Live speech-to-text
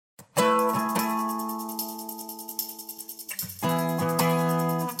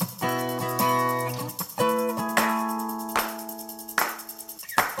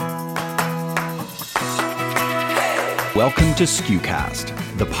Welcome to SKUcast,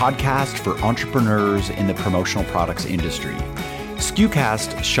 the podcast for entrepreneurs in the promotional products industry.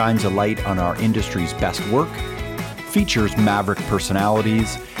 SKUcast shines a light on our industry's best work, features maverick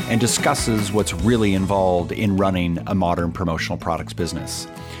personalities, and discusses what's really involved in running a modern promotional products business.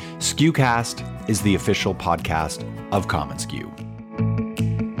 SKUcast is the official podcast of commonsku.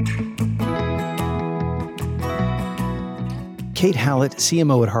 Kate Hallett,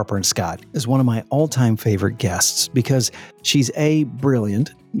 CMO at Harper Scott, is one of my all-time favorite guests because she's A,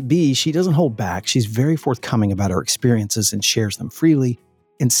 brilliant, B, she doesn't hold back, she's very forthcoming about her experiences and shares them freely,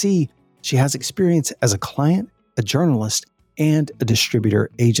 and C, she has experience as a client, a journalist, and a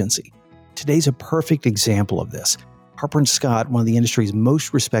distributor agency. Today's a perfect example of this. Harper Scott, one of the industry's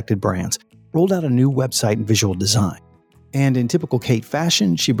most respected brands, rolled out a new website and visual design. And in typical Kate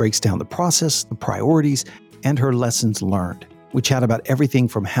fashion, she breaks down the process, the priorities, and her lessons learned. We chat about everything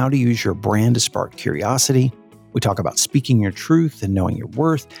from how to use your brand to spark curiosity. We talk about speaking your truth and knowing your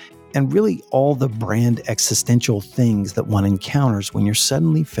worth, and really all the brand existential things that one encounters when you're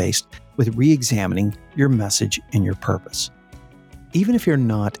suddenly faced with re-examining your message and your purpose. Even if you're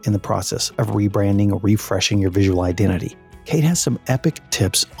not in the process of rebranding or refreshing your visual identity, Kate has some epic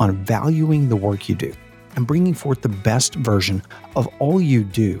tips on valuing the work you do and bringing forth the best version of all you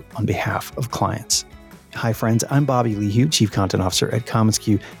do on behalf of clients. Hi friends, I'm Bobby Lehue, Chief Content Officer at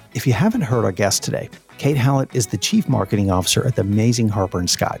commonsku. If you haven't heard our guest today, Kate Hallett is the Chief Marketing Officer at the amazing Harper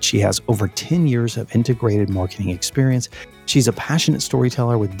Scott. She has over 10 years of integrated marketing experience. She's a passionate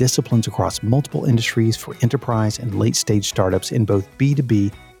storyteller with disciplines across multiple industries for enterprise and late-stage startups in both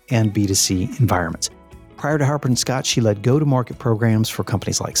B2B and B2C environments. Prior to Harper Scott, she led go-to-market programs for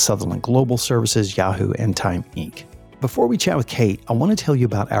companies like Sutherland Global Services, Yahoo, and Time Inc. Before we chat with Kate, I want to tell you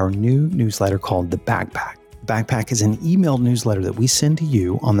about our new newsletter called The Backpack. Backpack is an email newsletter that we send to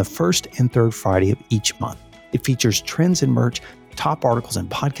you on the first and third Friday of each month. It features trends in merch, top articles and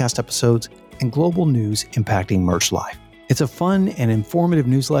podcast episodes, and global news impacting merch life. It's a fun and informative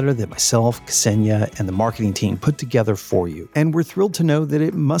newsletter that myself, Ksenia, and the marketing team put together for you. And we're thrilled to know that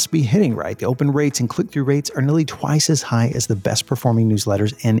it must be hitting right. The open rates and click-through rates are nearly twice as high as the best performing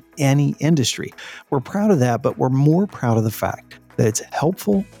newsletters in any industry. We're proud of that, but we're more proud of the fact that it's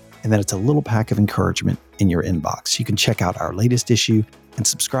helpful and that it's a little pack of encouragement in your inbox. You can check out our latest issue and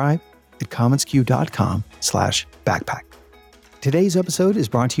subscribe at commonsku.com/backpack. Today's episode is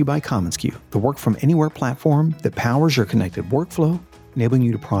brought to you by commonsku, the work from anywhere platform that powers your connected workflow, enabling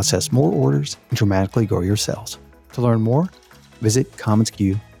you to process more orders and dramatically grow your sales. To learn more, visit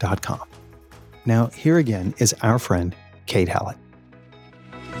commonsku.com. Now, here again is our friend, Kate Hallett.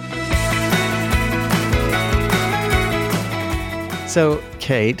 So,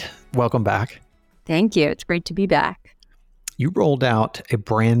 Kate, welcome back. Thank you. It's great to be back. You rolled out a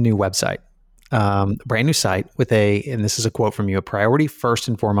brand new website. A brand new site with and this is a quote from you, a priority first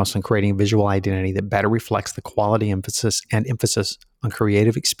and foremost on creating a visual identity that better reflects the quality emphasis on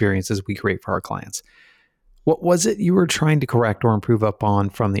creative experiences we create for our clients. What was it you were trying to correct or improve upon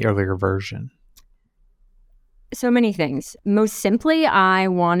from the earlier version? So many things. Most simply, I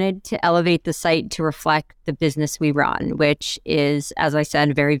wanted to elevate the site to reflect the business we run, which is, as I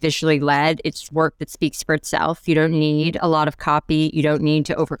said, very visually led. It's work that speaks for itself. You don't need a lot of copy. You don't need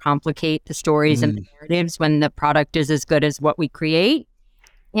to overcomplicate the stories and the narratives when the product is as good as what we create.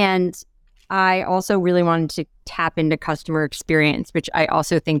 And I also really wanted to tap into customer experience, which I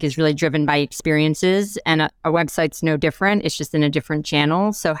also think is really driven by experiences. And a website's no different. It's just in a different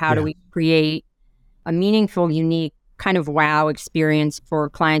channel. So how do we create a meaningful, unique kind of wow experience for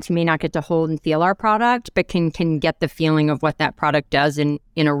clients who may not get to hold and feel our product, but can get the feeling of what that product does in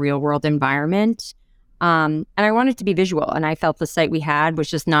a real world environment. And I wanted to be visual. And I felt the site we had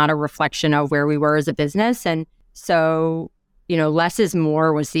was just not a reflection of where we were as a business. And so, less is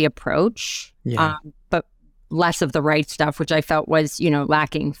more was the approach, but less of the right stuff, which I felt was,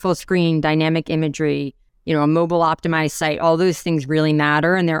 lacking. Full screen, dynamic imagery, a mobile optimized site, all those things really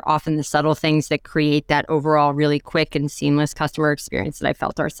matter. And they're often the subtle things that create that overall really quick and seamless customer experience that I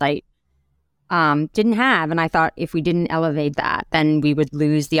felt our site didn't have. And I thought if we didn't elevate that, then we would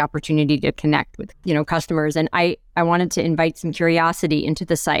lose the opportunity to connect with, customers. And I wanted to invite some curiosity into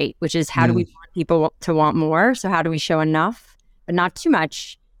the site, which is how do we want people to want more? So how do we show enough, but not too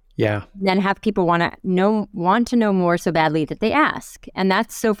much? Yeah. Then have people want to know more so badly that they ask. And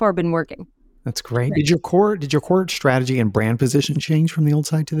that's so far been working. That's great. Did your core strategy and brand position change from the old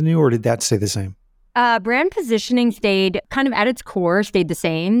site to the new, or did that stay the same? Brand positioning stayed kind of at its core, stayed the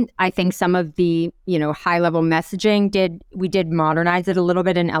same. I think some of the, high level messaging we did modernize it a little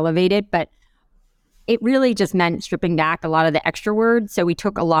bit and elevate it, but it really just meant stripping back a lot of the extra words. So we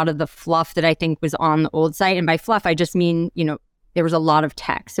took a lot of the fluff that I think was on the old site. And by fluff, I just mean, there was a lot of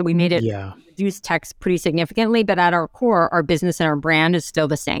text. So we made it reduce text pretty significantly. But at our core, our business and our brand is still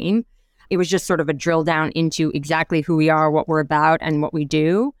the same. It was just sort of a drill down into exactly who we are, what we're about, and what we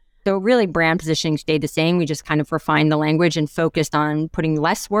do. So really brand positioning stayed the same. We just kind of refined the language and focused on putting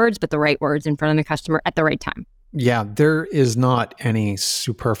less words, but the right words in front of the customer at the right time. Yeah, there is not any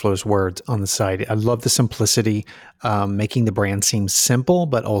superfluous words on the site. I love the simplicity, making the brand seem simple,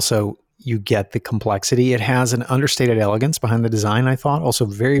 but also you get the complexity. It has an understated elegance behind the design, I thought. Also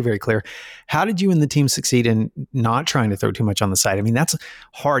very, very clear. How did you and the team succeed in not trying to throw too much on the site? I mean, that's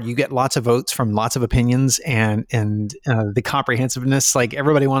hard. You get lots of votes from lots of opinions and the comprehensiveness, like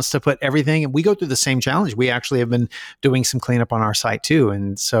everybody wants to put everything. And we go through the same challenge. We actually have been doing some cleanup on our site too.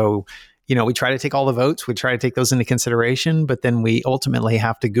 And so, we try to take all the votes. We try to take those into consideration, but then we ultimately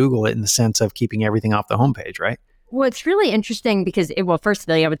have to Google it in the sense of keeping everything off the homepage, right? Well, it's really interesting because,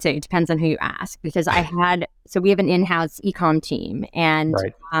 firstly, I would say it depends on who you ask, because we have an in-house e-com team, and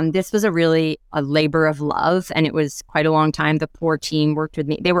this was a labor of love, and it was quite a long time. The poor team worked with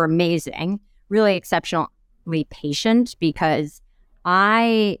me. They were amazing, really exceptionally patient, because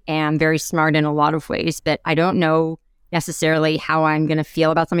I am very smart in a lot of ways, but I don't know necessarily how I'm going to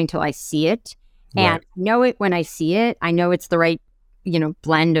feel about something until I see it. Right. And I know it when I see it. I know it's the right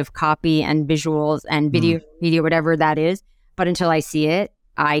blend of copy and visuals and video, media, whatever that is. But until I see it,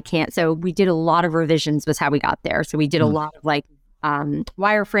 I can't. So we did a lot of revisions was how we got there. So we did a lot of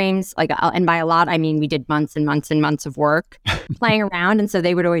wireframes, and by a lot, I mean, we did months and months and months of work playing around. And so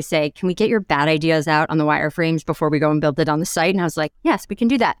they would always say, can we get your bad ideas out on the wireframes before we go and build it on the site? And I was like, yes, we can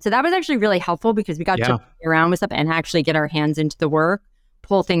do that. So that was actually really helpful because we got to play around with stuff and actually get our hands into the work,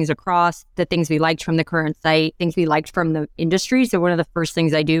 pull things across, the things we liked from the current site, things we liked from the industry. So one of the first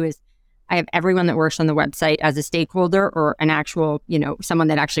things I do is I have everyone that works on the website as a stakeholder or an actual, someone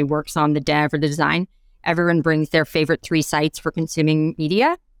that actually works on the dev or the design. Everyone brings their favorite 3 sites for consuming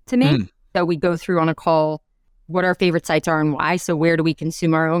media to me. So we go through on a call what our favorite sites are and why. So where do we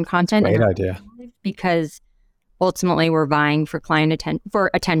consume our own content? Great idea. Because ultimately we're vying for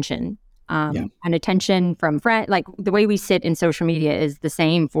attention. And attention from friends. Like the way we sit in social media is the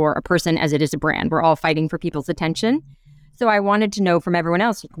same for a person as it is a brand. We're all fighting for people's attention. So I wanted to know from everyone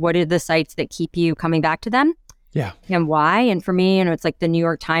else, what are the sites that keep you coming back to them? Yeah. And why? And for me, it's like the New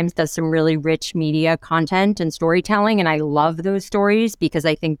York Times does some really rich media content and storytelling. And I love those stories because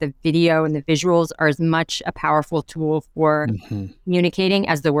I think the video and the visuals are as much a powerful tool for communicating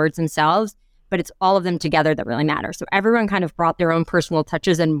as the words themselves. But it's all of them together that really matter. So everyone kind of brought their own personal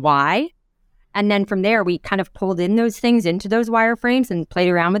touches and why. And then from there, we kind of pulled in those things into those wireframes and played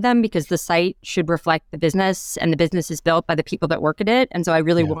around with them because the site should reflect the business and the business is built by the people that work at it. And so I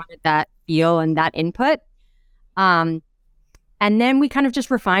really wanted that feel and that input. And then we kind of just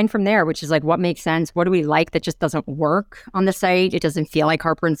refined from there, which is like, what makes sense? What do we like that just doesn't work on the site? It doesn't feel like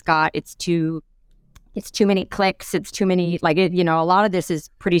Harper and Scott. It's too many clicks. It's too many, a lot of this is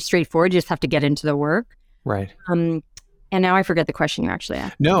pretty straightforward. You just have to get into the work. Right. And now I forget the question you actually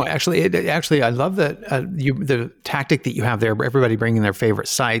asked. No, actually, I love that the tactic that you have there, everybody bringing their favorite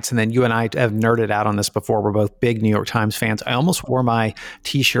sites. And then you and I have nerded out on this before. We're both big New York Times fans. I almost wore my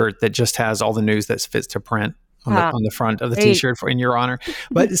T-shirt that just has all the news that fits to print on the front of the T-shirt in your honor.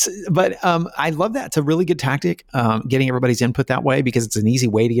 But I love that. It's a really good tactic, getting everybody's input that way because it's an easy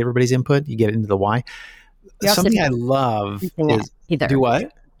way to get everybody's input. You get into the why. Something I love is do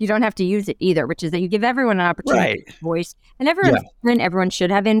what? You don't have to use it either, which is that you give everyone an opportunity to voice. And everyone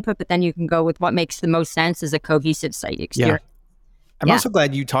should have input, but then you can go with what makes the most sense as a cohesive site experience. I'm also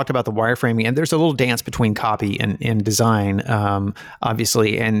glad you talked about the wireframing, and there's a little dance between copy and design,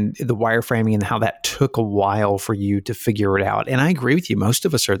 obviously, and the wireframing and how that took a while for you to figure it out. And I agree with you. Most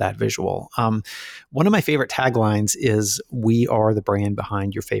of us are that visual. One of my favorite taglines is, "We are the brand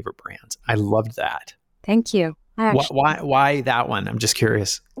behind your favorite brands." I loved that. Thank you. Why that one? I'm just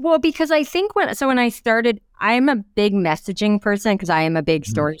curious. Well, because I think when I started, I'm a big messaging person because I am a big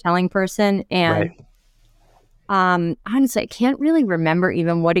storytelling person. And honestly, I can't really remember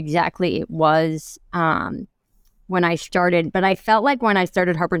even what exactly it was when I started. But I felt like when I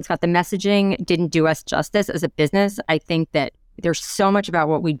started Harper & Scott, the messaging didn't do us justice as a business. I think that there's so much about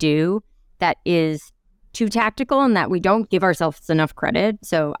what we do that is too tactical and that we don't give ourselves enough credit.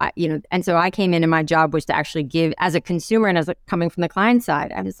 So I came in and my job was to actually give, as a consumer and coming from the client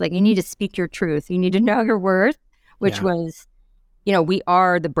side, I was like, you need to speak your truth. You need to know your worth, which was, we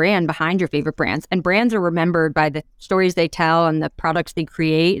are the brand behind your favorite brands, and brands are remembered by the stories they tell and the products they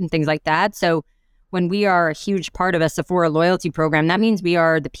create and things like that. So when we are a huge part of a Sephora loyalty program, that means we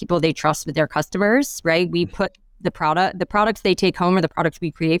are the people they trust with their customers, right? We put the products they take home are the products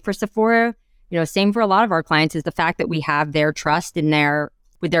we create for Sephora. Same for a lot of our clients, is the fact that we have their trust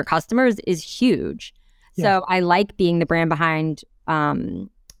with their customers is huge. Yeah. So I like being the brand behind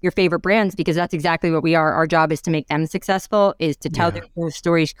your favorite brands, because that's exactly what we are. Our job is to make them successful, is to tell their growth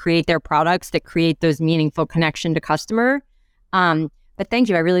stories, create their products that create those meaningful connection to customer. But thank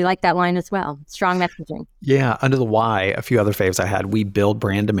you. I really like that line as well. Strong messaging. Yeah. Under the why, a few other faves I had. We build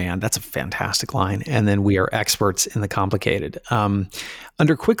brand demand. That's a fantastic line. And then we are experts in the complicated.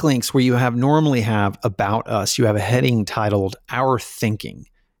 Under quick links, where you normally have about us, you have a heading titled Our Thinking,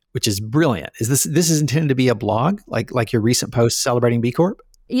 which is brilliant. This is intended to be a blog, like your recent post celebrating B Corp?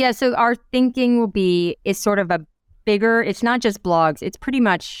 Yeah. So Our Thinking is sort of a bigger, it's not just blogs. It's pretty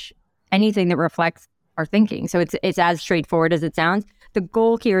much anything that reflects our thinking. So it's as straightforward as it sounds. The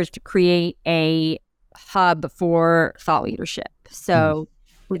goal here is to create a hub for thought leadership. So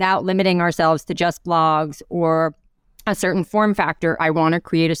without limiting ourselves to just blogs or a certain form factor, I want to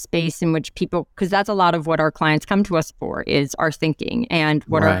create a space in which people, because that's a lot of what our clients come to us for, is our thinking and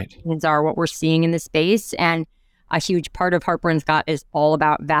what our opinions are, what we're seeing in the space. And a huge part of Harper & Scott is all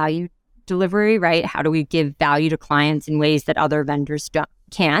about value delivery, right? How do we give value to clients in ways that other vendors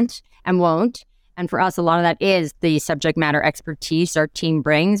can't and won't? And for us, a lot of that is the subject matter expertise our team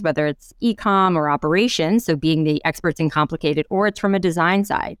brings, whether it's e-com or operations, so being the experts in complicated, or it's from a design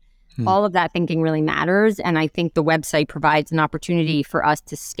side. All of that thinking really matters. And I think the website provides an opportunity for us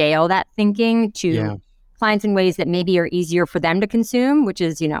to scale that thinking to clients in ways that maybe are easier for them to consume, which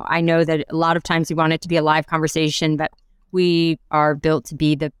is, I know that a lot of times we want it to be a live conversation, but we are built to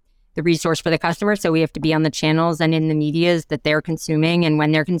be the resource for the customer. So we have to be on the channels and in the medias that they're consuming and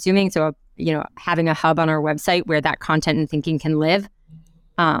when they're consuming. So, having a hub on our website where that content and thinking can live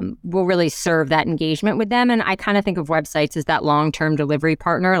will really serve that engagement with them. And I kind of think of websites as that long-term delivery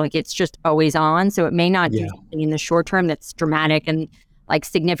partner. Like, it's just always on. So it may not do something in the short term that's dramatic and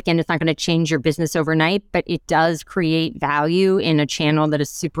significant. It's not going to change your business overnight, but it does create value in a channel that is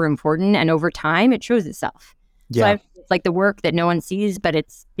super important. And over time, it shows itself. Yeah. So it's like the work that no one sees, but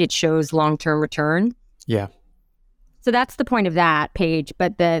it shows long-term return. Yeah. So that's the point of that page.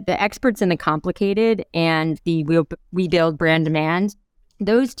 But the experts in the complicated and the we build brand demand,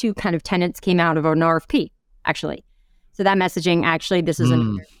 those two kind of tenets came out of an RFP, actually. So that messaging, actually, this is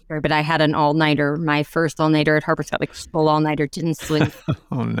another story, but I had an all-nighter, my first all-nighter at Harper Scott, full all-nighter, didn't sleep.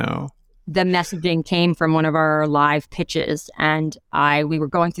 Oh, no. The messaging came from one of our live pitches, and we were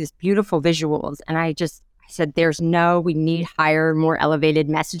going through these beautiful visuals, and I said, we need higher, more elevated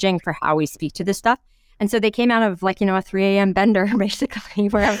messaging for how we speak to this stuff. And so they came out of a 3 a.m. bender, basically,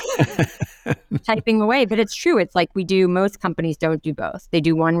 where I was typing away. But it's true. It's most companies don't do both. They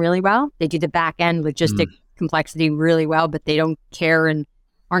do one really well. They do the back end logistic complexity really well, but they don't care and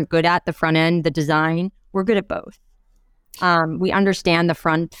aren't good at the front end, the design. We're good at both. We understand the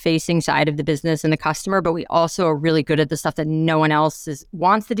front-facing side of the business and the customer, but we also are really good at the stuff that no one else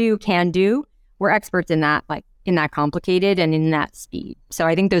wants to do, can do. We're experts in that, in that complicated and in that speed. So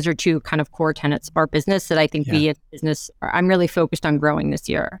I think those are two kind of core tenets of our business that I think we as a business, I'm really focused on growing this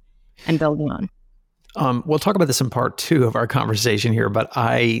year and building on. We'll talk about this in part 2 of our conversation here, but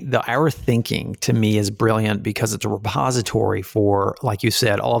Our Thinking to me is brilliant because it's a repository for, like you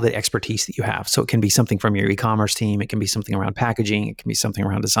said, all the expertise that you have. So it can be something from your e-commerce team. It can be something around packaging. It can be something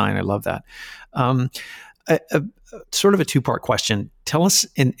around design. I love that. Sort of a 2-part question. Tell us,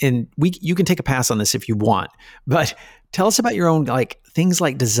 you can take a pass on this if you want, but tell us about your own things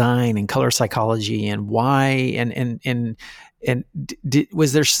like design and color psychology and why.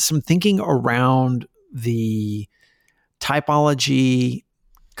 Was there some thinking around the typology,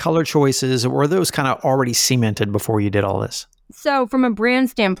 color choices, or were those kind of already cemented before you did all this? So from a brand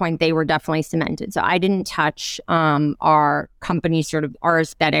standpoint, they were definitely cemented. So I didn't touch our company, sort of our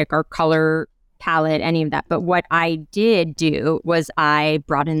aesthetic, our color palette, any of that. But what I did do was I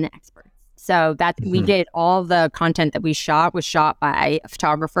brought in the experts. So we did all the content that we shot was shot by a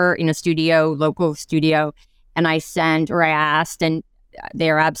photographer in a studio, local studio. And I asked, and they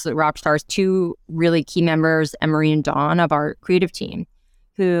are absolute rock stars, 2 really key members, Emery and Dawn, of our creative team,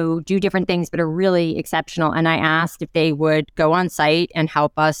 who do different things but are really exceptional. And I asked if they would go on site and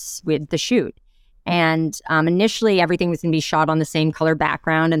help us with the shoot. And initially, everything was going to be shot on the same color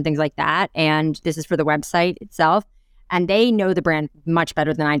background and things like that. And this is for the website itself. And they know the brand much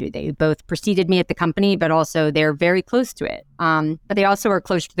better than I do. They both preceded me at the company, but also they're very close to it. But they also are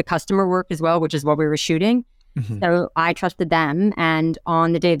close to the customer work as well, which is what we were shooting. So I trusted them. And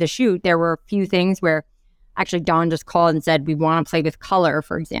on the day of the shoot, there were a few things where Actually, Dawn just called and said, we want to play with color,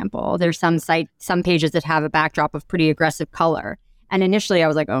 for example. There's some pages that have a backdrop of pretty aggressive color. And initially I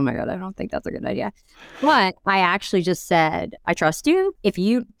was like, oh my God, I don't think that's a good idea. But I actually just said, I trust you. If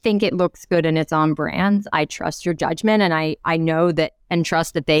you think it looks good and it's on brand, I trust your judgment. And I know that and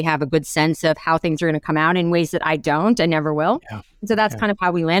trust that they have a good sense of how things are going to come out in ways that I don't and never will. Yeah. So that's kind of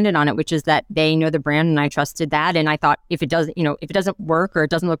how we landed on it, which is that they know the brand and I trusted that. And I thought if it doesn't work or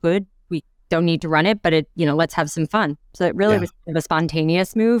it doesn't look good, we don't need to run it, but let's have some fun. So it really was kind of a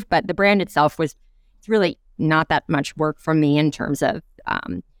spontaneous move, but the brand itself it's really not that much work for me in terms of,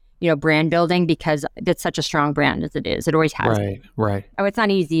 brand building, because it's such a strong brand as it is. It always has. Right. Oh, it's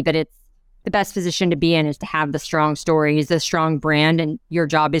not easy, but it's the best position to be in is to have the strong stories, the strong brand, and your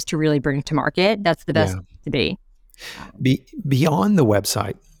job is to really bring it to market. That's the best to be. Beyond the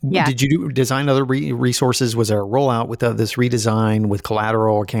website, did you design other resources? Was there a rollout with this redesign with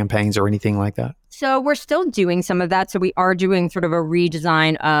collateral or campaigns or anything like that? So we're still doing some of that. So we are doing sort of a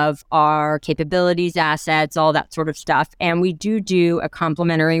redesign of our capabilities, assets, all that sort of stuff. And we do a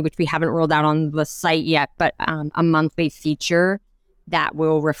complimentary, which we haven't rolled out on the site yet, but a monthly feature that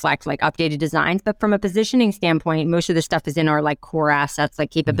will reflect like updated designs. But from a positioning standpoint, most of the stuff is in our like core assets,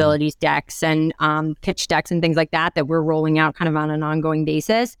 like capabilities decks and pitch decks and things like that we're rolling out kind of on an ongoing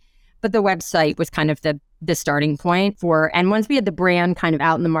basis. But the website was kind of the starting point and once we had the brand kind of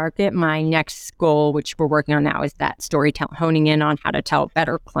out in the market, my next goal, which we're working on now, is that storytelling, honing in on how to tell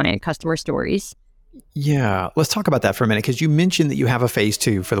better customer stories. Yeah, let's talk about that for a minute, because you mentioned that you have a phase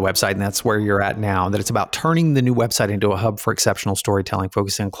 2 for the website, and that's where you're at now, that it's about turning the new website into a hub for exceptional storytelling,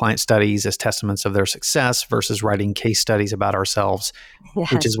 focusing on client studies as testaments of their success versus writing case studies about ourselves,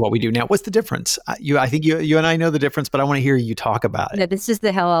 which is what we do now. What's the difference? I think you and I know the difference, but I want to hear you talk about it. Yeah, this is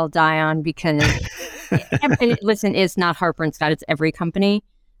the hill I'll die on, because listen, it's not Harper and Scott, it's every company.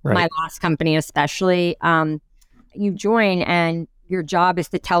 Right. My last company especially. You join and your job is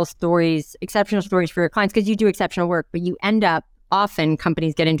to tell stories, exceptional stories for your clients, because you do exceptional work, but you end up, often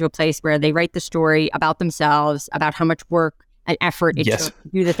companies get into a place where they write the story about themselves, about how much work and effort it took to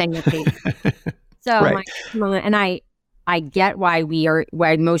do the thing that they So I get why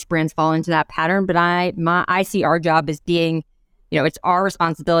most brands fall into that pattern, but I see our job as being, it's our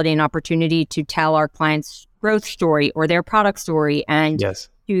responsibility and opportunity to tell our clients' growth story or their product story and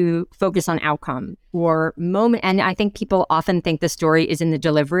to focus on outcome or moment. And I think people often think the story is in the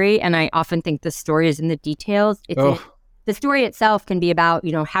delivery, and I often think the story is in the details. The story itself can be about,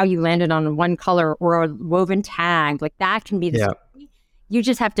 how you landed on one color or a woven tag. Like that can be the story. You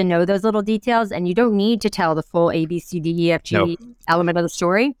just have to know those little details, and you don't need to tell the full A, B, C, D, E, F, G element of the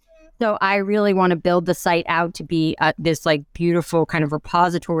story. So I really want to build the site out to be this like beautiful kind of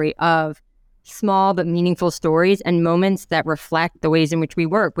repository of small but meaningful stories and moments that reflect the ways in which we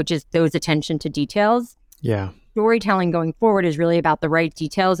work, which is those attention to details. Yeah. Storytelling going forward is really about the right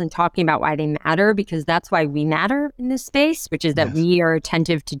details and talking about why they matter, because that's why we matter in this space, which is that we are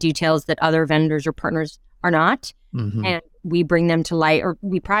attentive to details that other vendors or partners are not. And we bring them to light, or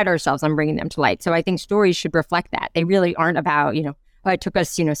we pride ourselves on bringing them to light. So I think stories should reflect that. They really aren't about, it took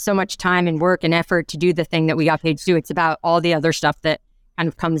us, so much time and work and effort to do the thing that we got paid to do. It's about all the other stuff that kind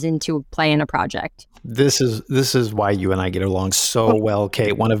of comes into play in a project. This is why you and I get along so well,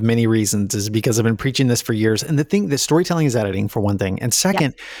 Kate. One of many reasons is because I've been preaching this for years. And the storytelling is editing, for one thing. And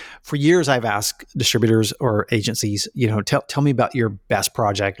second, for years I've asked distributors or agencies, tell me about your best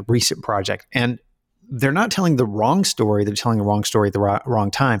project, recent project. And they're not telling the wrong story. They're telling the wrong story at the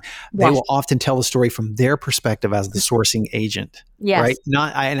wrong time. They will often tell the story from their perspective as the sourcing agent. Right?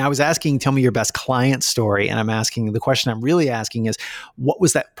 And I was asking, tell me your best client story. And the question I'm really asking is, what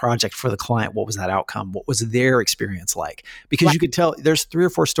was that project for the client? What was that outcome? What was their experience like? Because you could tell there's 3 or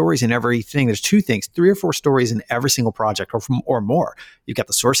 4 stories in everything. There's 2 things, 3 or 4 stories in every single project or more. You've got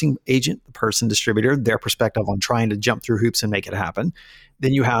the sourcing agent, the person, distributor, their perspective on trying to jump through hoops and make it happen.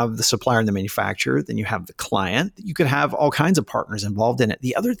 Then you have the supplier and the manufacturer. Then you have the client. You could have all kinds of partners involved in it.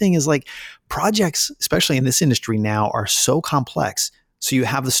 The other thing is like projects, especially in this industry now, are so complex. So you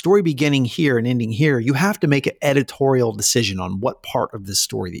have the story beginning here and ending here. You have to make an editorial decision on what part of this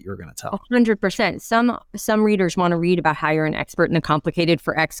story that you're going to tell. 100%. Some readers want to read about how you're an expert in the complicated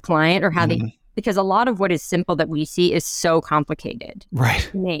for X client, or how they, because a lot of what is simple that we see is so complicated. Right.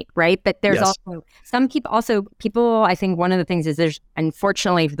 But there's also some people, I think one of the things is there's,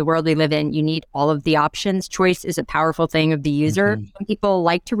 unfortunately, for the world we live in, you need all of the options. Choice is a powerful thing of the user. Some people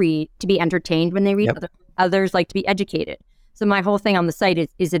like to read, to be entertained when they read. Others like to be educated. So my whole thing on the site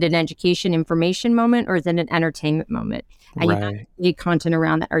is it an education information moment or is it an entertainment moment? And you have to create content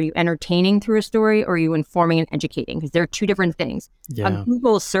around that. Are you entertaining through a story or are you informing and educating? Because they're two different things. A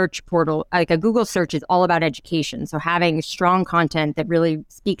Google search portal, like a Google search is all about education. So having strong content that really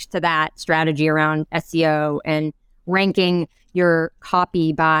speaks to that strategy around SEO and ranking your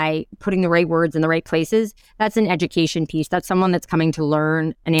copy by putting the right words in the right places, that's an education piece. That's someone that's coming to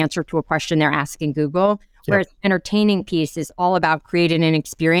learn an answer to a question they're asking Google. Whereas entertaining piece is all about creating an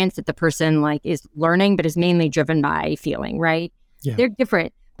experience that the person like is learning, but is mainly driven by feeling, right? They're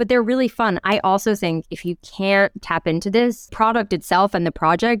different, but they're really fun. I also think if you can't tap into this, product itself and the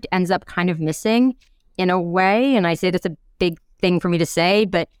project ends up kind of missing in a way. And I say that's a big thing for me to say,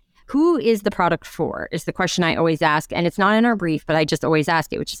 but who is the product for is the question I always ask. And it's not in our brief, but I just always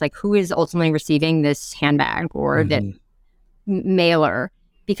ask it, which is like, who is ultimately receiving this handbag or that mailer?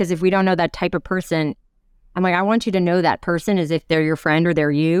 Because if we don't know that type of person, I'm like, I want you to know that person as if they're your friend or they're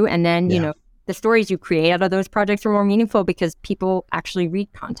you. And then, you know, the stories you create out of those projects are more meaningful because people actually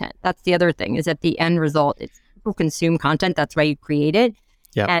read content. That's the other thing is that the end result, it's people consume content. That's why you create it.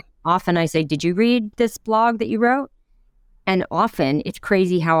 And often I say, did you read this blog that you wrote? And often it's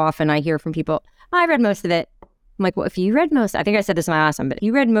crazy how often I hear from people, I read most of it. I'm like, well, if you read most, I think I said this in my last one, but if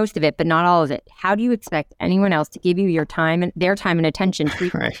you read most of it, but not all of it, how do you expect anyone else to give you your time and their time and attention? You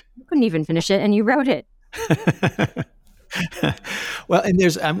couldn't even finish it and you wrote it. Well, and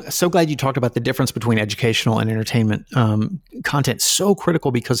I'm so glad you talked about the difference between educational and entertainment content. So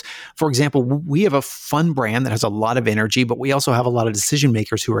critical because, for example, we have a fun brand that has a lot of energy, but we also have a lot of decision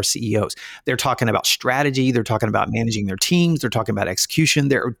makers who are CEOs. They're talking about strategy. They're talking about managing their teams. They're talking about execution.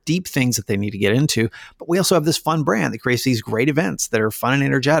 There are deep things that they need to get into, but we also have this fun brand that creates these great events that are fun and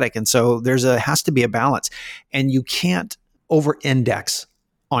energetic. And so has to be a balance, and you can't over-index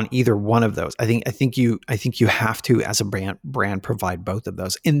on either one of those. I think you have to, as a brand, provide both of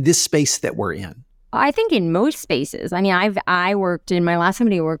those in this space that we're in. I think in most spaces. I mean, I worked in my last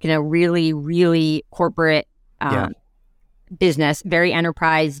company. I worked in a really, really corporate business, very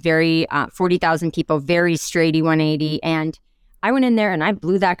enterprise, very 40,000 people, very straighty 180. And I went in there and I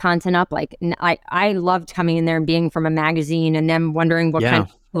blew that content up. Like I loved coming in there and being from a magazine and then wondering what kind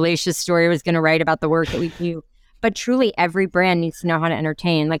of salacious story I was going to write about the work that we do. But truly, every brand needs to know how to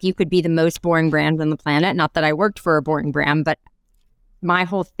entertain. Like you could be the most boring brand on the planet. Not that I worked for a boring brand, but my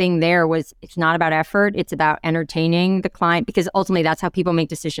whole thing there was it's not about effort. It's about entertaining the client because ultimately that's how people make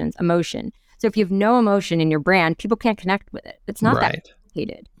decisions, emotion. So if you have no emotion in your brand, people can't connect with it. It's not that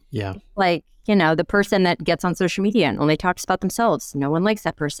complicated. Like, you know, the person that gets on social media and only talks about themselves, no one likes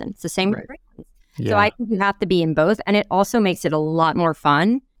that person. It's the same with brands. So I think you have to be in both. And it also makes it a lot more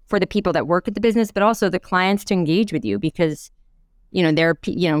fun for the people that work at the business, but also the clients to engage with you because, you know, there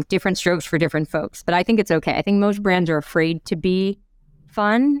are, different strokes for different folks. But I think it's okay. I think most brands are afraid to be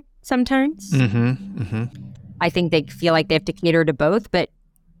fun sometimes. I think they feel like they have to cater to both, but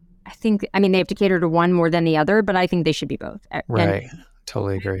they have to cater to one more than the other, but I think they should be both. Right.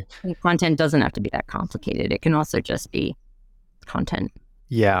 Totally agree. Content doesn't have to be that complicated. It can also just be content.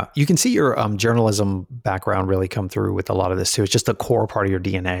 Yeah, you can see your journalism background really come through with a lot of this too. It's just a core part of your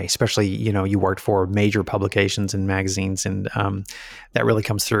DNA, especially, you worked for major publications and magazines, and that really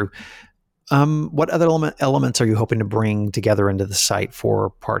comes through. What other elements are you hoping to bring together into the site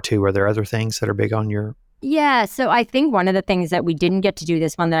for part 2? Are there other things that are big on your... Yeah, so I think one of the things that we didn't get to do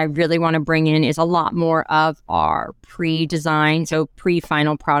this one that I really want to bring in is a lot more of our pre-design, so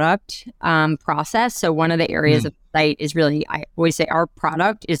pre-final product process. So one of the areas of the site is really, I always say our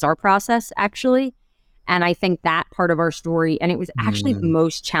product is our process, actually. And I think that part of our story, and it was actually the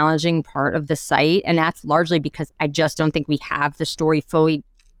most challenging part of the site. And that's largely because I just don't think we have the story fully.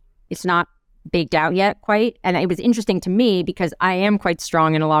 It's not baked out yet quite. And it was interesting to me because I am quite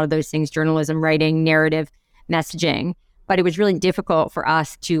strong in a lot of those things, journalism, writing, narrative, messaging. But it was really difficult for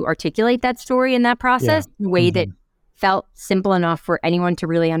us to articulate that story in that process in a way that felt simple enough for anyone to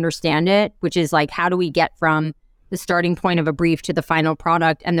really understand it, which is like, how do we get from the starting point of a brief to the final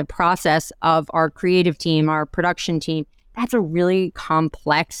product and the process of our creative team, our production team? That's a really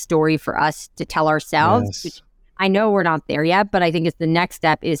complex story for us to tell ourselves, which I know we're not there yet, but I think it's the next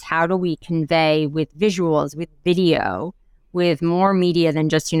step is how do we convey with visuals, with video, with more media than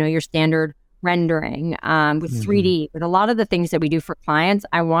just, your standard rendering, with 3D, with a lot of the things that we do for clients.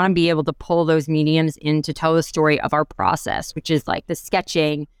 I want to be able to pull those mediums in to tell the story of our process, which is like the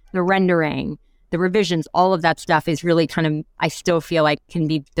sketching, the rendering, the revisions, all of that stuff is really kind of, I still feel like can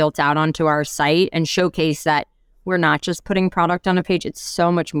be built out onto our site and showcase that we're not just putting product on a page. It's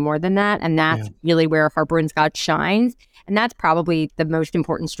so much more than that. And that's really where Harper & Scott shines. And that's probably the most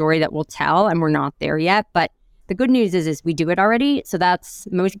important story that we'll tell. And we're not there yet. But The good news is we do it already. So that's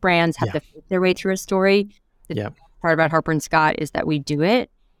most brands have to fit their way through a story. The part about Harper and Scott is that we do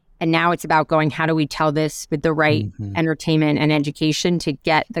it. And now it's about going, how do we tell this with the right entertainment and education to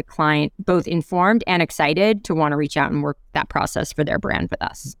get the client both informed and excited to want to reach out and work that process for their brand with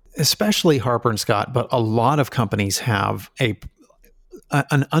us. Especially Harper and Scott, but a lot of companies have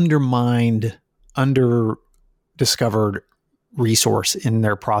an undermined, under-discovered resource in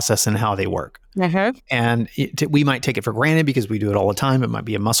their process and how they work. And we might take it for granted because we do it all the time. It might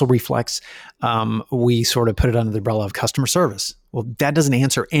be a muscle reflex. We sort of put it under the umbrella of customer service. Well, that doesn't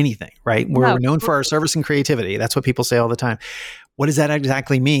answer anything, right? We're known for our service and creativity. That's what people say all the time. What does that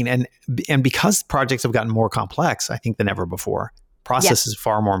exactly mean? And because projects have gotten more complex, I think, than ever before, process is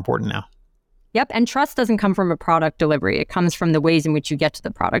far more important now. Yep. And trust doesn't come from a product delivery. It comes from the ways in which you get to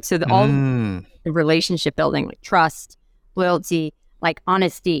the product. So all the relationship building, like trust, loyalty, like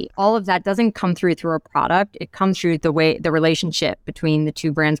honesty, all of that doesn't come through a product. It comes through the relationship between the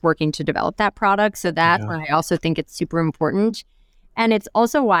two brands working to develop that product. So that's why I also think it's super important. And it's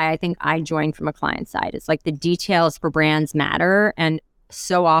also why I think I joined from a client side. It's like the details for brands matter. And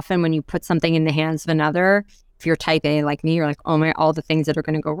so often when you put something in the hands of another, if you're type A like me, you're like, oh my, all the things that are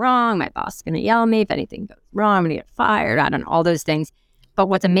going to go wrong. My boss is going to yell at me. If anything goes wrong, I'm going to get fired. I don't know, all those things. But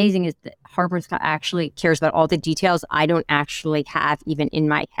what's amazing is that Harper Scott actually cares about all the details I don't actually have even in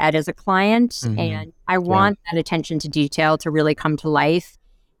my head as a client. And I want that attention to detail to really come to life,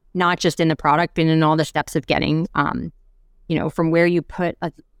 not just in the product, but in all the steps of getting, from where you put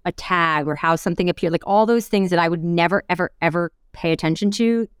a tag or how something appeared, like all those things that I would never, ever, ever pay attention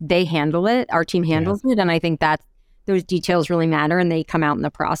to. They handle it. Our team handles it. And I think that those details really matter and they come out in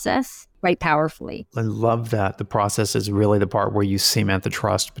the process quite powerfully. I love that. The process is really the part where you cement the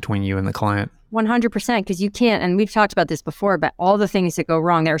trust between you and the client. 100%, because you can't, and we've talked about this before, but all the things that go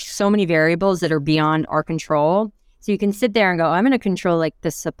wrong, there are so many variables that are beyond our control. So you can sit there and go, I'm going to control like the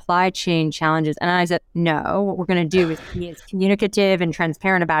supply chain challenges. And I said, no, what we're going to do is be as communicative and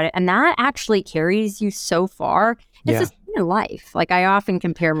transparent about it. And that actually carries you so far. It's just life. Like I often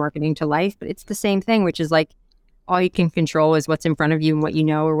compare marketing to life, but it's the same thing, which is like, all you can control is what's in front of you and what you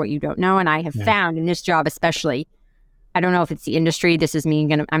know or what you don't know. And I have found in this job, especially, I don't know if it's the industry, this is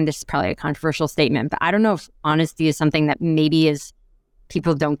probably a controversial statement, but I don't know if honesty is something that maybe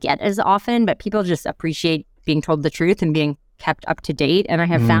people don't get as often, but people just appreciate being told the truth and being kept up to date. And I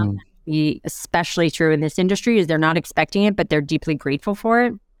have found that to be especially true in this industry is they're not expecting it, but they're deeply grateful for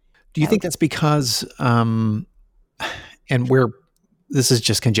it. Do you think that's because, this is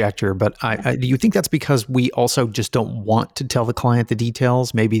just conjecture, but do you think that's because we also just don't want to tell the client the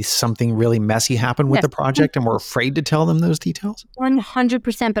details? Maybe something really messy happened with the project and we're afraid to tell them those details?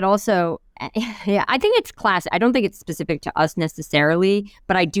 100%, but also, I think it's classic. I don't think it's specific to us necessarily,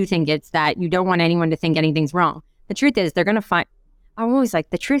 but I do think it's that you don't want anyone to think anything's wrong. The truth is they're going to find, I'm always like,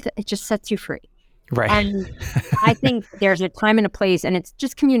 the truth, it just sets you free. Right. And I think there's a time and a place, and it's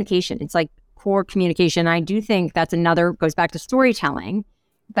just communication. It's like core communication. I do think that's goes back to storytelling,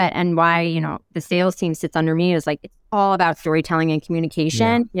 and why, the sales team sits under me is like, it's all about storytelling and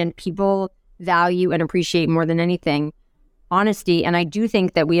communication, and people value and appreciate more than anything honesty. And I do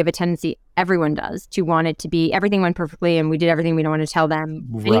think that we have a tendency, everyone does, to want it to be everything went perfectly and we did everything we don't want to tell them.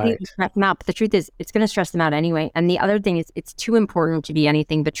 Anything to stress them out. But the truth is, it's going to stress them out anyway. And the other thing is, it's too important to be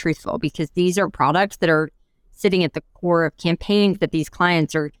anything but truthful, because these are products that are sitting at the core of campaigns that these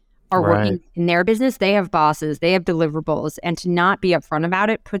clients are working in their business. They have bosses, they have deliverables, and to not be upfront about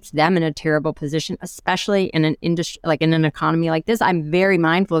it puts them in a terrible position, especially in an industry, like in an economy like this. I'm very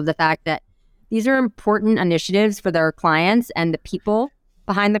mindful of the fact that these are important initiatives for their clients and the people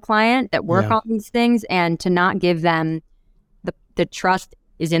behind the client that work on these things, and to not give them the trust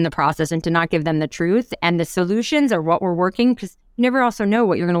is in the process, and to not give them the truth and the solutions are what we're working, because you never also know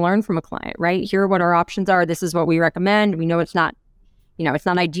what you're going to learn from a client, right? Here are what our options are. This is what we recommend. We know it's not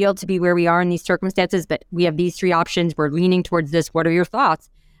ideal to be where we are in these circumstances, but we have these 3 options. We're leaning towards this. What are your thoughts?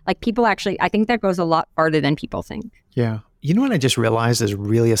 Like, people actually, I think that goes a lot farther than people think. Yeah. You know what I just realized is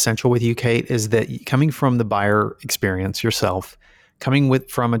really essential with you, Kate, is that coming from the buyer experience yourself,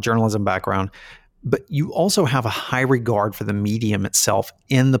 from a journalism background, but you also have a high regard for the medium itself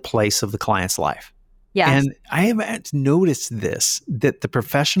in the place of the client's life. Yes. And I have noticed that the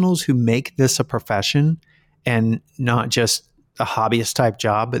professionals who make this a profession and not just a hobbyist type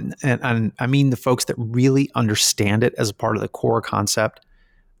job, and I mean the folks that really understand it as a part of the core concept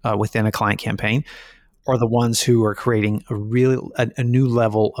within a client campaign, are the ones who are creating a new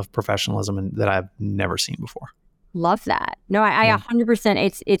level of professionalism that I've never seen before. Love that. No, I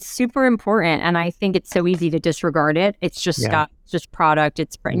 100%. It's super important, and I think it's so easy to disregard it. It's just stuff, it's just product.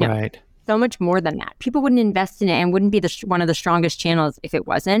 It's right. so much more than that. People wouldn't invest in it and wouldn't be one of the strongest channels if it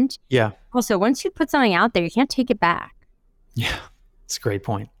wasn't. Yeah. Also, once you put something out there, you can't take it back. Yeah. That's a great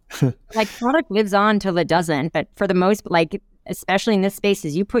point. Like product lives on till it doesn't. But for the most, like, especially in this space,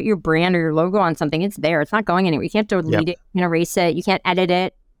 is you put your brand or your logo on something, it's there. It's not going anywhere. You can't delete it. You can erase it. You can't edit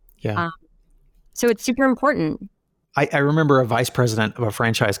it. Yeah. So it's super important. I remember a vice president of a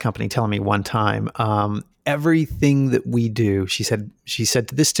franchise company telling me one time, everything that we do, she said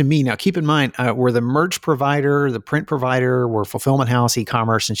this to me. Now, keep in mind, we're the merch provider, the print provider, we're fulfillment house,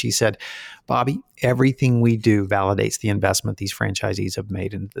 e-commerce. And she said, Bobby, everything we do validates the investment these franchisees have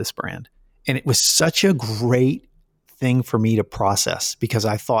made into this brand. And it was such a great thing for me to process because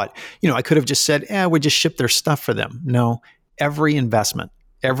I thought, I could have just said, we just ship their stuff for them. No, every investment,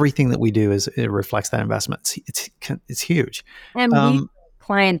 everything that we do it reflects that investment. It's huge. And we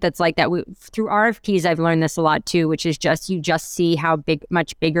client that's like that. Through RFPs, I've learned this a lot too, which is you just see how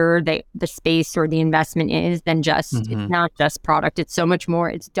much bigger the space or the investment is than just, it's not just product. It's so much more.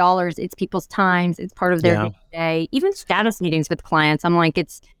 It's dollars, it's people's times, it's part of their day, even status meetings with clients. I'm like,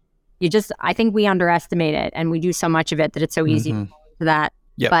 I think we underestimate it and we do so much of it that it's so easy to fall into that.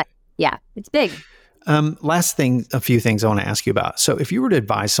 Yep. But yeah, it's big. Last thing, a few things I want to ask you about. So if you were to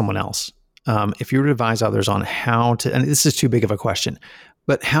advise someone else, if you were to advise others on how to, and this is too big of a question,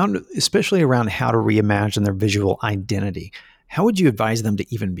 but especially around how to reimagine their visual identity, how would you advise them to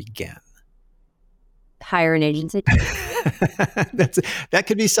even begin? Hire an agency. That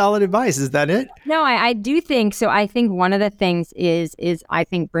could be solid advice. Is that it? No, I do think so. I think one of the things is I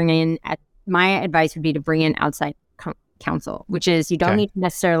think my advice would be to bring in outside counsel, which is you don't need to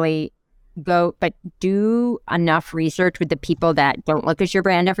necessarily go, but do enough research with the people that don't look at your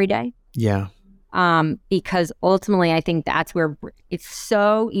brand every day. Yeah. Because ultimately, I think that's where it's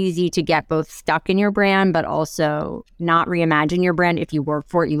so easy to get both stuck in your brand, but also not reimagine your brand. If you work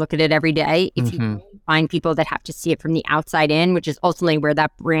for it, you look at it every day. If you find people that have to see it from the outside in, which is ultimately where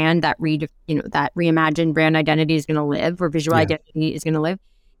that brand, that reimagined brand identity is going to live, or visual identity is going to live,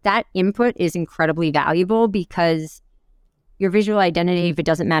 that input is incredibly valuable because your visual identity, if it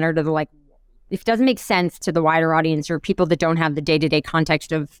doesn't matter to if it doesn't make sense to the wider audience or people that don't have the day-to-day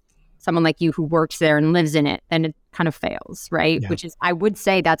context of someone like you who works there and lives in it, then it kind of fails, right? Yeah. Which is, I would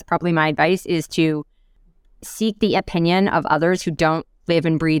say that's probably my advice, is to seek the opinion of others who don't live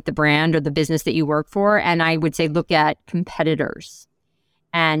and breathe the brand or the business that you work for. And I would say look at competitors.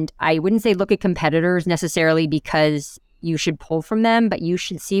 And I wouldn't say look at competitors necessarily because you should pull from them, but you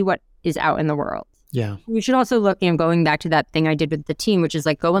should see what is out in the world. Yeah. You should also look, going back to that thing I did with the team, which is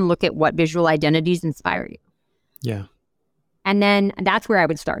go and look at what visual identities inspire you. Yeah. And then that's where I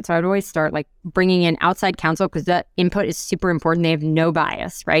would start. So I would always start bringing in outside counsel because that input is super important. They have no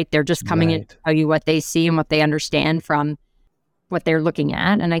bias, right? They're just coming in to tell you what they see and what they understand from what they're looking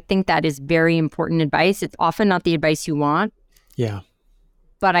at. And I think that is very important advice. It's often not the advice you want. Yeah.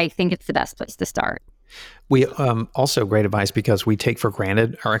 But I think it's the best place to start. We also great advice because we take for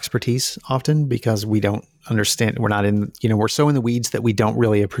granted our expertise often because we don't understand. We're not in, we're so in the weeds that we don't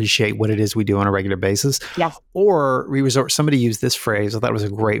really appreciate what it is we do on a regular basis. Yes. Or somebody used this phrase. I thought it was a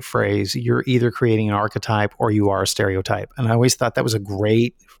great phrase. You're either creating an archetype or you are a stereotype. And I always thought that was a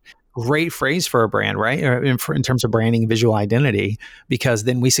great phrase for a brand, right? In terms of branding, visual identity, because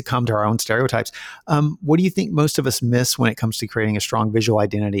then we succumb to our own stereotypes. What do you think most of us miss when it comes to creating a strong visual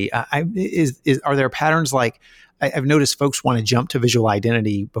identity? Are there patterns I've noticed folks want to jump to visual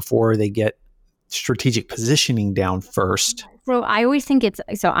identity before they get strategic positioning down first? So I always think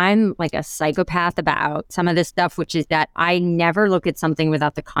I'm like a psychopath about some of this stuff, which is that I never look at something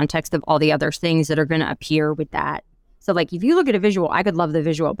without the context of all the other things that are going to appear with that. So if you look at a visual, I could love the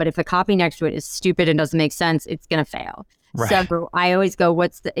visual, but if the copy next to it is stupid and doesn't make sense, it's going to fail. Right. So I always go,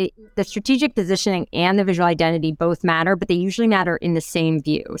 what's the strategic positioning and the visual identity both matter, but they usually matter in the same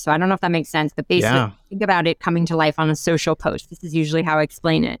view. So I don't know if that makes sense, but basically think about it coming to life on a social post. This is usually how I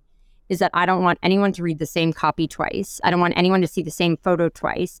explain it, is that I don't want anyone to read the same copy twice. I don't want anyone to see the same photo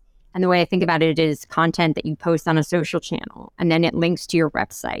twice. And the way I think about it is content that you post on a social channel, and then it links to your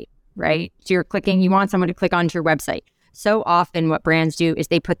website, right? So you want someone to click onto your website. So often what brands do is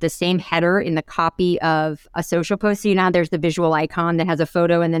they put the same header in the copy of a social post. So there's the visual icon that has a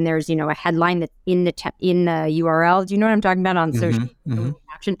photo, and then there's, a headline that's in the URL. Do you know what I'm talking about on social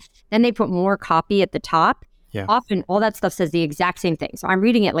caption? Then they put more copy at the top. Yeah. Often all that stuff says the exact same thing. So I'm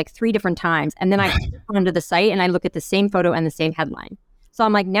reading it 3 different times, and then I click onto the site and I look at the same photo and the same headline. So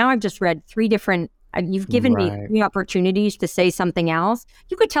I'm like, now I've just read 3 different. You've given me 3 opportunities to say something else.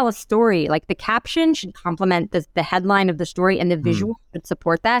 You could tell a story. The caption should complement the headline of the story, and the visual should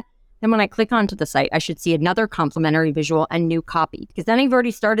support that. then when I click onto the site, I should see another complimentary visual and new copy, because then I've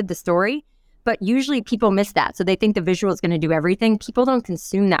already started the story. But usually people miss that. So they think the visual is going to do everything. People don't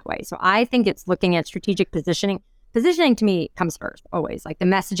consume that way. So I think it's looking at strategic positioning. Positioning to me comes first, always. Like the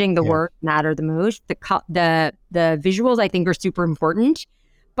messaging, the work matter the most. The visuals I think are super important.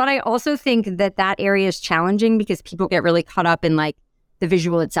 But I also think that that area is challenging because people get really caught up in like the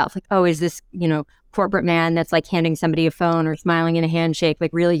visual itself. Like, oh, is this, corporate man that's like handing somebody a phone or smiling in a handshake,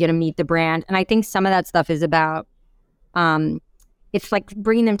 like really going to meet the brand? And I think some of that stuff is about, it's like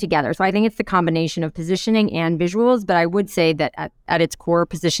bringing them together. So I think it's the combination of positioning and visuals. But I would say that at its core,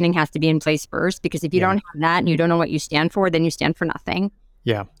 positioning has to be in place first, because if you don't have that and you don't know what you stand for, then you stand for nothing.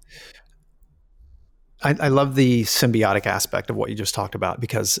 Yeah. I love the symbiotic aspect of what you just talked about,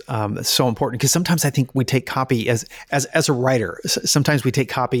 because it's so important. Because sometimes I think we take copy as a writer. Sometimes we take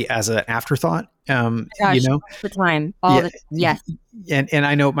copy as an afterthought. All the time. Yes. And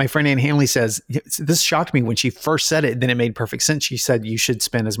I know my friend Ann Hanley says, this shocked me when she first said it, then it made perfect sense. She said, you should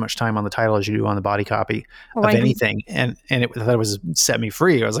spend as much time on the title as you do on the body copy of anything. And that was set me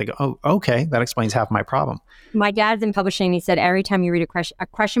free. I was like, oh, okay. That explains half my problem. My dad's in publishing. He said, every time you read a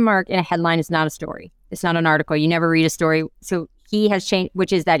question mark in a headline is not a story. It's not an article. You never read a story. So he has changed,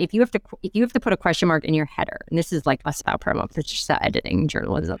 which is that if you have to put a question mark in your header, and this is like us about promo, because it's just editing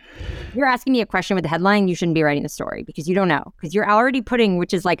journalism. If you're asking me a question with a headline, you shouldn't be writing the story, because you don't know. Because you're already putting,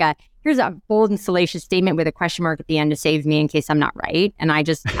 which is like here's a bold and salacious statement with a question mark at the end to save me in case I'm not right. And I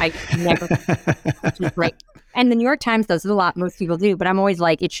never, which is great. And the New York Times does it a lot. Most people do. But I'm always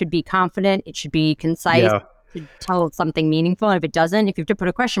like, it should be confident. It should be concise. Yeah. It should tell something meaningful. And if it doesn't, if you have to put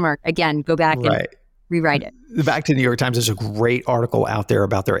a question mark, again, go back and rewrite it. Back to the New York Times, there's a great article out there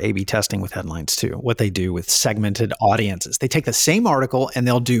about their A/B testing with headlines too. What they do with segmented audiences. They take the same article and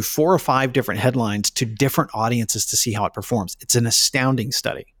they'll do 4 or 5 different headlines to different audiences to see how it performs. It's an astounding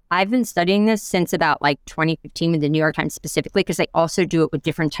study. I've been studying this since about like 2015 with the New York Times specifically, because they also do it with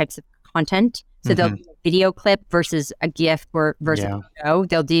different types of content. So they'll do a video clip versus a GIF versus a photo.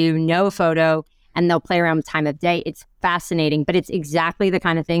 They'll do no photo, and they'll play around with time of day. It's fascinating, but it's exactly the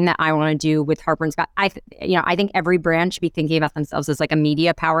kind of thing that I want to do with Harper & Scott. I think every brand should be thinking about themselves as like a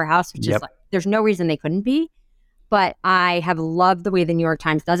media powerhouse, which is like, there's no reason they couldn't be. But I have loved the way the New York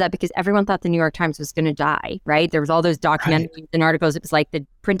Times does that, because everyone thought the New York Times was going to die, right? There was all those documentaries and articles. It was like the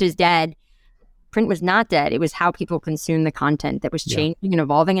print is dead. Print was not dead. It was how people consume the content that was changing and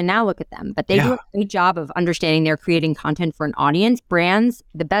evolving. And now look at them. But they do a great job of understanding they're creating content for an audience. Brands,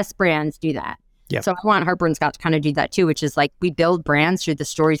 the best brands do that. Yep. So I want Harper & Scott to kind of do that too, which is like we build brands through the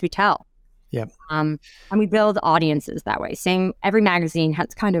stories we tell. Yep. And we build audiences that way. Every magazine has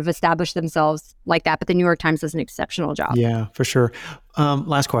kind of established themselves like that, but the New York Times does an exceptional job. Yeah, for sure.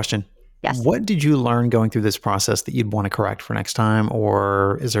 Last question. Yes. What did you learn going through this process that you'd want to correct for next time?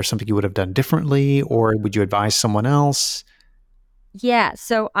 Or is there something you would have done differently? Or would you advise someone else? Yeah.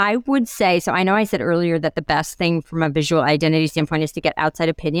 So I would say, I know I said earlier that the best thing from a visual identity standpoint is to get outside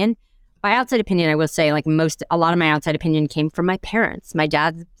opinion. By outside opinion, I will say like a lot of my outside opinion came from my parents. My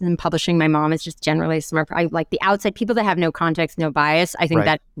dad's in publishing. My mom is just generally smart. I like the outside people that have no context, no bias. I think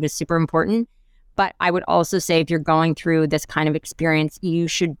that was super important. But I would also say if you're going through this kind of experience, you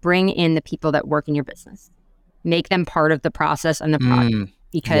should bring in the people that work in your business. Make them part of the process and the product,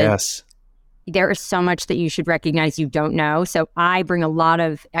 because there is so much that you should recognize you don't know. So I bring a lot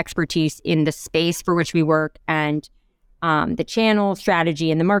of expertise in the space for which we work, and the channel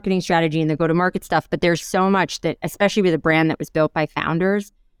strategy and the marketing strategy and the go-to-market stuff. But there's so much that, especially with a brand that was built by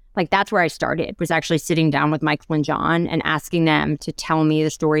founders, like that's where I started, was actually sitting down with Michael and John and asking them to tell me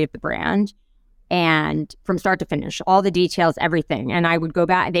the story of the brand. And from start to finish, all the details, everything. And I would go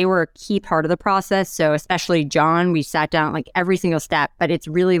back. They were a key part of the process. So especially John, we sat down like every single step, but it's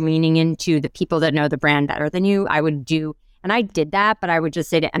really leaning into the people that know the brand better than you. And I did that, but I would just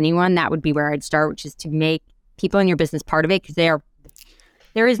say to anyone, that would be where I'd start, which is to make people in your business part of it, because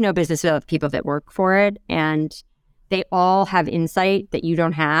there is no business without people that work for it. And they all have insight that you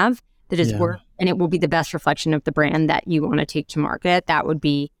don't have that is work, and it will be the best reflection of the brand that you want to take to market. That would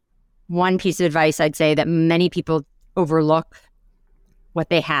be one piece of advice I'd say, that many people overlook what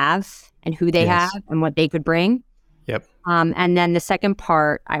they have and who they have and what they could bring. Yep. And then the second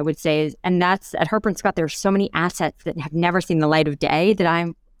part I would say is, and that's at Harper & Scott, there's so many assets that have never seen the light of day that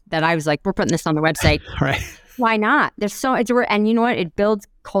I was like, we're putting this on the website. Right. Why not? And you know what? It builds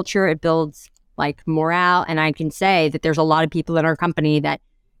culture. It builds like morale. And I can say that there's a lot of people in our company that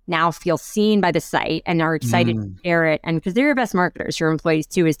now feel seen by the site and are excited to share it. And because they're your best marketers, your employees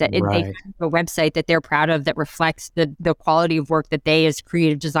too, is that they have a website that they're proud of that reflects the quality of work that they as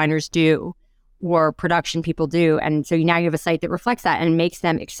creative designers do, or production people do. And so now you have a site that reflects that and makes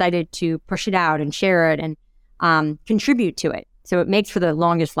them excited to push it out and share it and contribute to it. So it makes for the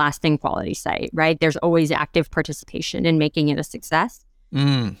longest lasting quality site, right? There's always active participation in making it a success.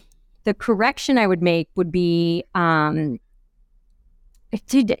 The correction I would make would be,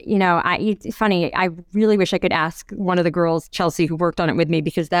 it's funny. I really wish I could ask one of the girls, Chelsea, who worked on it with me,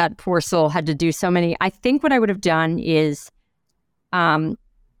 because that poor soul had to do so many. I think what I would have done is,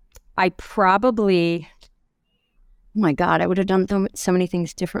 I probably, oh my God, I would have done so many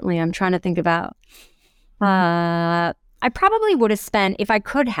things differently. I'm trying to think about, I probably would have spent, if I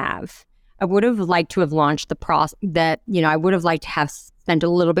could have, I would have liked to have launched the process I would have liked to have spent a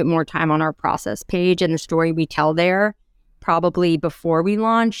little bit more time on our process page and the story we tell there, probably before we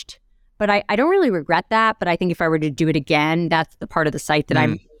launched. But I don't really regret that. But I think if I were to do it again, that's the part of the site that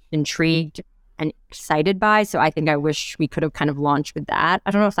I'm intrigued and excited by. So I think I wish we could have kind of launched with that.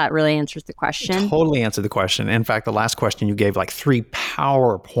 I don't know if that really answers the question. Totally answered the question. In fact, the last question you gave like 3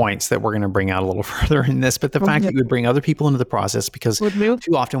 PowerPoints that we're going to bring out a little further in this. But the fact that you would bring other people into the process, because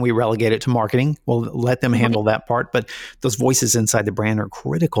too often we relegate it to marketing. We'll let them handle that part. But those voices inside the brand are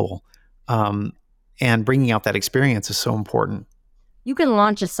critical. And bringing out that experience is so important. You can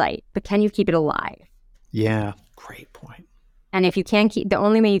launch a site, but can you keep it alive? Yeah, great point. And if you can't the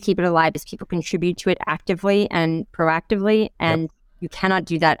only way you keep it alive is people contribute to it actively and proactively. And you cannot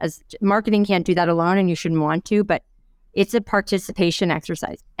do that marketing can't do that alone, and you shouldn't want to, but it's a participation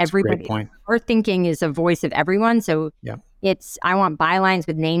exercise. Everybody, our thinking is a voice of everyone. So I want bylines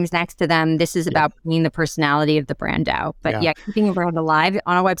with names next to them. This is about bringing the personality of the brand out. But keeping a brand alive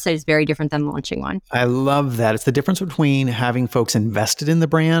on a website is very different than launching one. I love that. It's the difference between having folks invested in the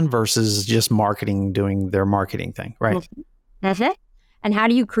brand versus just doing their marketing thing, right? That's it. And how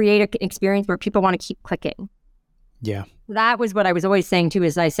do you create an experience where people want to keep clicking? Yeah. That was what I was always saying too,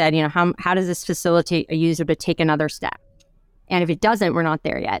 is I said, how does this facilitate a user to take another step? And if it doesn't, we're not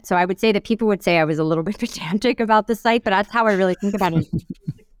there yet. So I would say that people would say I was a little bit pedantic about the site, but that's how I really think about it.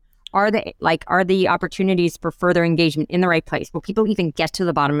 Are the opportunities for further engagement in the right place? Will people even get to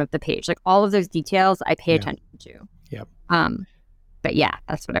the bottom of the page? Like all of those details I pay attention to. Yep. But yeah,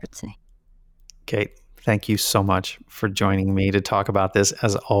 that's what I would say. Kate, thank you so much for joining me to talk about this.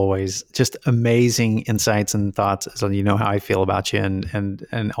 As always, just amazing insights and thoughts. So you know how I feel about you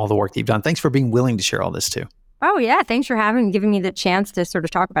and all the work that you've done. Thanks for being willing to share all this too. Oh yeah, thanks for giving me the chance to sort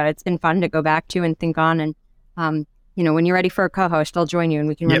of talk about it. It's been fun to go back to and think on. And when you're ready for a co-host, I'll join you and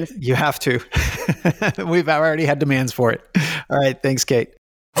we can run this. You have to. We've already had demands for it. All right, thanks, Kate.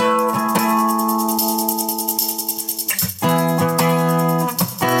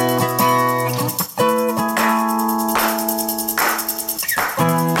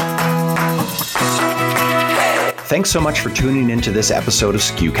 Thanks so much for tuning into this episode of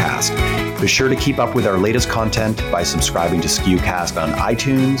SKUcast. Be sure to keep up with our latest content by subscribing to SKUcast on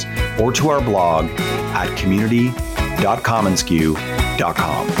iTunes or to our blog at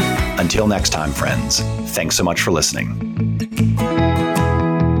community.commonsku.com. Until next time, friends, thanks so much for listening.